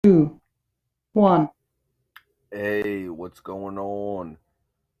One. Hey, what's going on?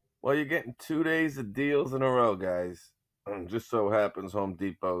 Well, you're getting 2 days of deals in a row, guys. Just so happens Home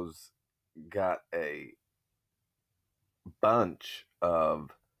Depot's got a bunch of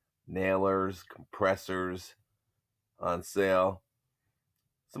nailers, compressors on sale.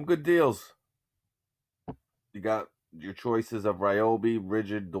 Some good deals. You got your choices of Ryobi,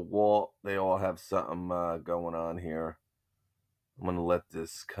 Rigid, DeWalt. They all have something going on here. I'm going to let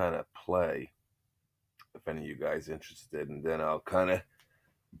this kind of play if any of you guys interested, and then I'll kind of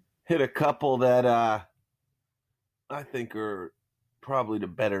hit a couple that I think are probably the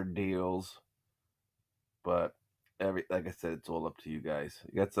better deals, but like I said, it's all up to you guys.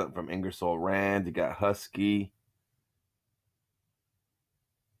 You got something from Ingersoll Rand, you got Husky.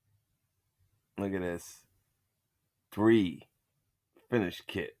 Look at this. Three finish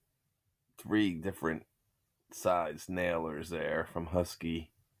kit, three different size nailers there from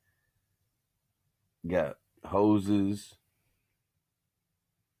Husky. You got hoses.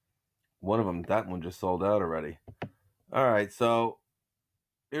 One of them, that one just sold out already. All right, so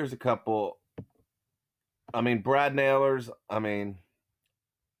here's a couple. I mean, Brad nailers. I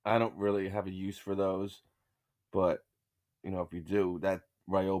don't really have a use for those, but if you do, that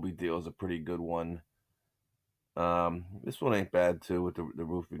Ryobi deal is a pretty good one. This one ain't bad too with the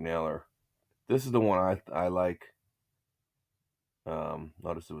roofing nailer. This is the one I like.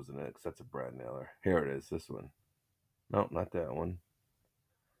 Notice it was an X. That's a Brad nailer. Here it is. This one. No, not that one.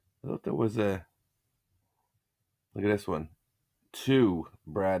 I thought there was a. Look at this one. Two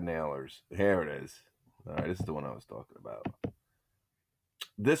Brad nailers. Here it is. All right, this is the one I was talking about.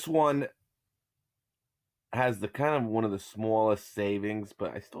 This one has the kind of one of the smallest savings,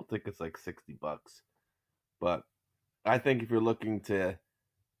 but I still think it's like $60. But I think if you're looking to,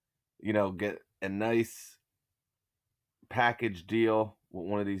 get a nice package deal with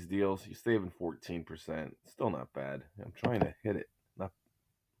one of these deals, you're saving 14%. Still not bad. I'm trying to hit it. Not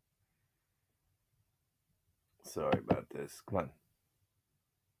sorry about this. Come on.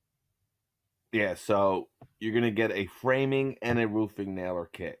 Yeah, so you're gonna get a framing and a roofing nailer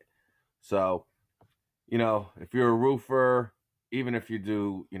kit. So, if you're a roofer, even if you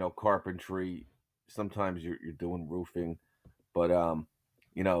do, carpentry, sometimes you're doing roofing, but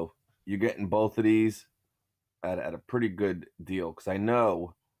you know, you're getting both of these at a pretty good deal because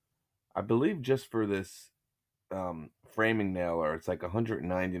I believe just for this framing nailer, it's like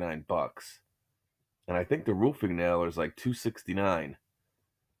 199 bucks, and I think the roofing nailer is like 269.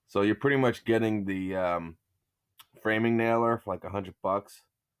 So you're pretty much getting the framing nailer for like 100 bucks.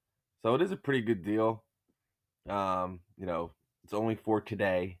 So it is a pretty good deal. It's only for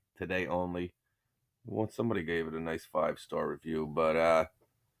today only. Well, somebody gave it a nice 5-star review, but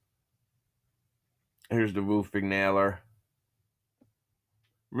here's the roofing nailer.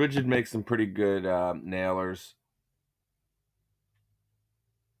 Rigid makes some pretty good nailers.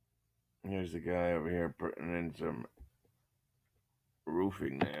 Here's the guy over here putting in some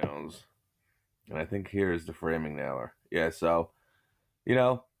roofing nails. And I think here is the framing nailer. Yeah, so, you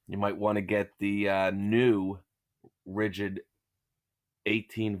might want to get the new rigid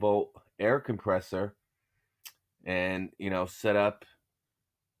 18-volt air compressor and, set up.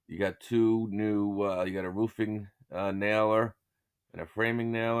 You got two new, you got a roofing nailer and a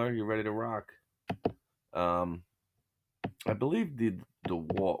framing nailer. You're ready to rock. Um, I believe the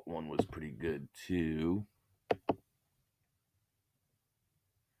Walt one was pretty good too.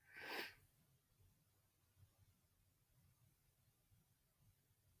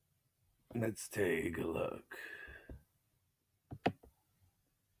 Let's take a look.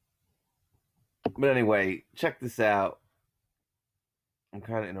 But anyway, check this out. I'm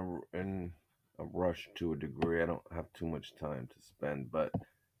kind of in a rush to a degree. I don't have too much time to spend, but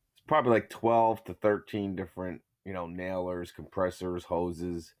it's probably like 12 to 13 different, nailers, compressors,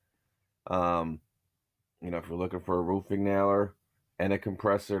 hoses. Um, if you're looking for a roofing nailer and a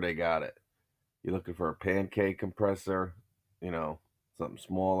compressor, they got it. You're looking for a pancake compressor, something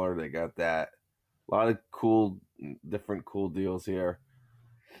smaller, they got that. A lot of different cool deals here.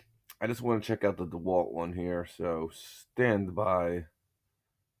 I just want to check out the DeWalt one here, so stand by.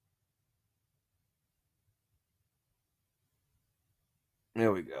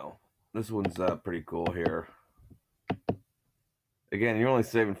 There we go. This one's pretty cool here. Again, you're only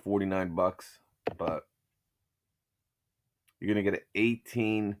saving 49 bucks, but you're gonna get an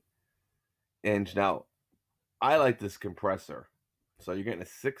 18 inch. Now, I like this compressor. So you're getting a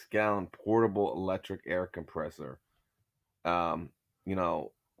 6-gallon portable electric air compressor. Um, you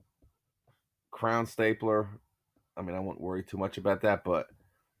know, crown stapler. I won't worry too much about that, but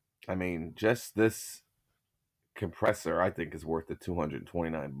just this compressor I think is worth the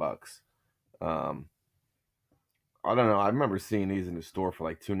 229 bucks. Um, I don't know. I remember seeing these in the store for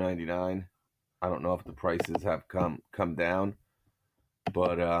like $2.99. I don't know if the prices have come down,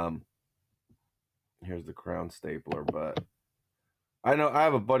 but here's the crown stapler. But I know I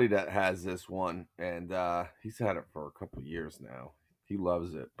have a buddy that has this one, and he's had it for a couple years now. He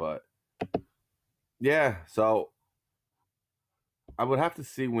loves it, but yeah. So I would have to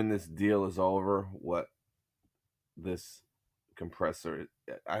see when this deal is over what this compressor.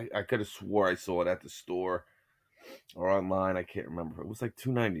 I could have swore I saw it at the store or online. I can't remember. It was like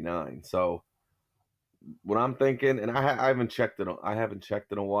 $2.99. So what I'm thinking, and I haven't checked it. I haven't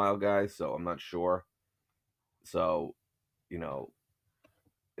checked in a while, guys. So I'm not sure. So you know,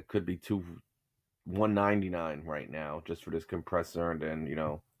 it could be 199 right now just for this compressor, and then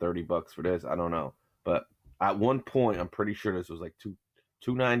 $30 for this. I don't know, but at one point, I'm pretty sure this was like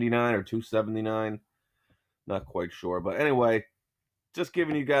 299 or 279. Not quite sure, but anyway, just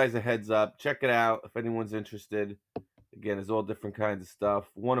giving you guys a heads up. Check it out if anyone's interested. Again, there's all different kinds of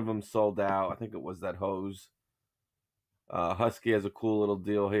stuff. One of them sold out. I think it was that hose. Husky has a cool little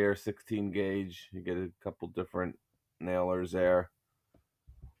deal here, 16 gauge. You get a couple different nailers there.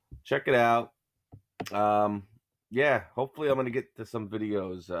 Check it out. Yeah, hopefully I'm gonna get to some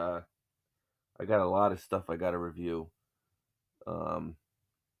videos. I got a lot of stuff I got to review.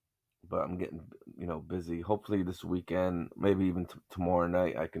 But I'm getting busy. Hopefully this weekend, maybe even tomorrow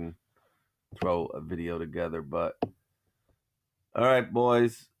night, I can throw a video together. But all right,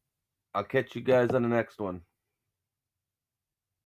 boys, I'll catch you guys on the next one.